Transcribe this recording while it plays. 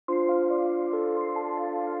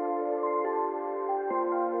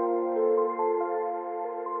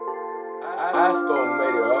Asco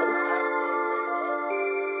made it, ho.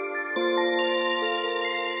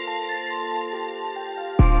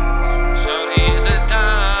 Shorty is a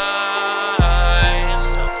dime,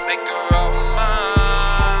 make her all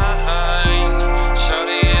mine.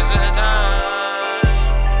 Shorty is a dime,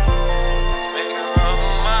 make her all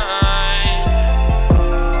mine.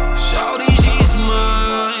 Shorty, she's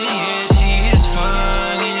mine, yeah, she is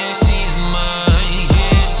fine, yeah, she's mine,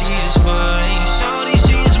 yeah, she is fine. Shorty,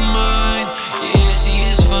 she's mine, yeah, she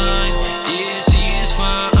is fine, yeah, she is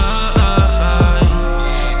fine.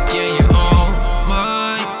 Yeah, you're all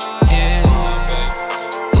mine.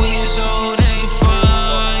 So they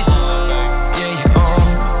fine, yeah, you're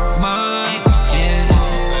all mine, yeah.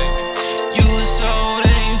 You so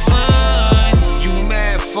they fine, you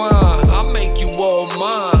mad fine, I'll make you all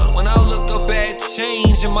mine. When I look up at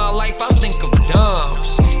change in my life, I think of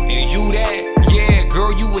dimes. And you that, yeah,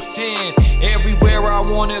 girl, you a 10. Everywhere I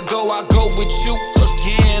wanna go, I go with you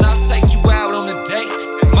again. I take you out on a date,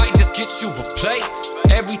 might just get you a plate.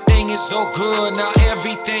 Everything is so good, now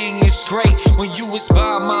everything is great when you is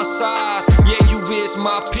by my side. Yeah, you is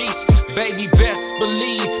my peace, baby, best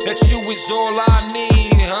believe that you is all I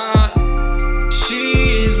need, huh? She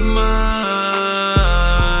is mine,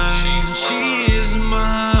 she is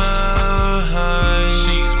mine,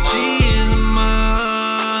 she is mine.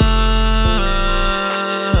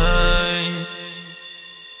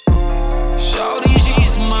 Shorty,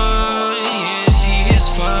 she's mine, yeah, she is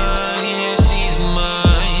fine.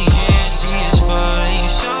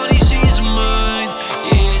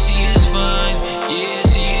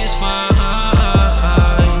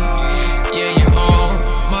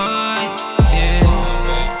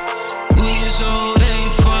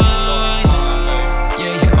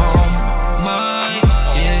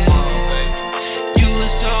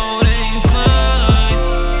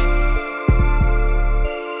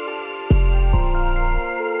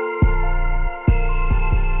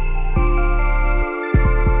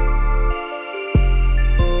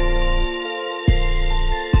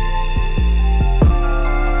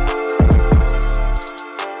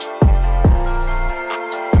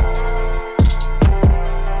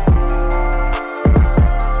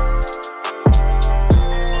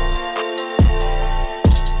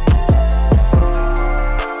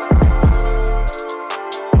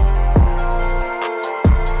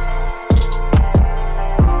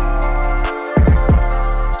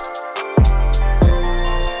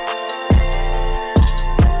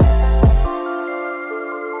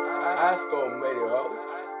 Asco made it, ho.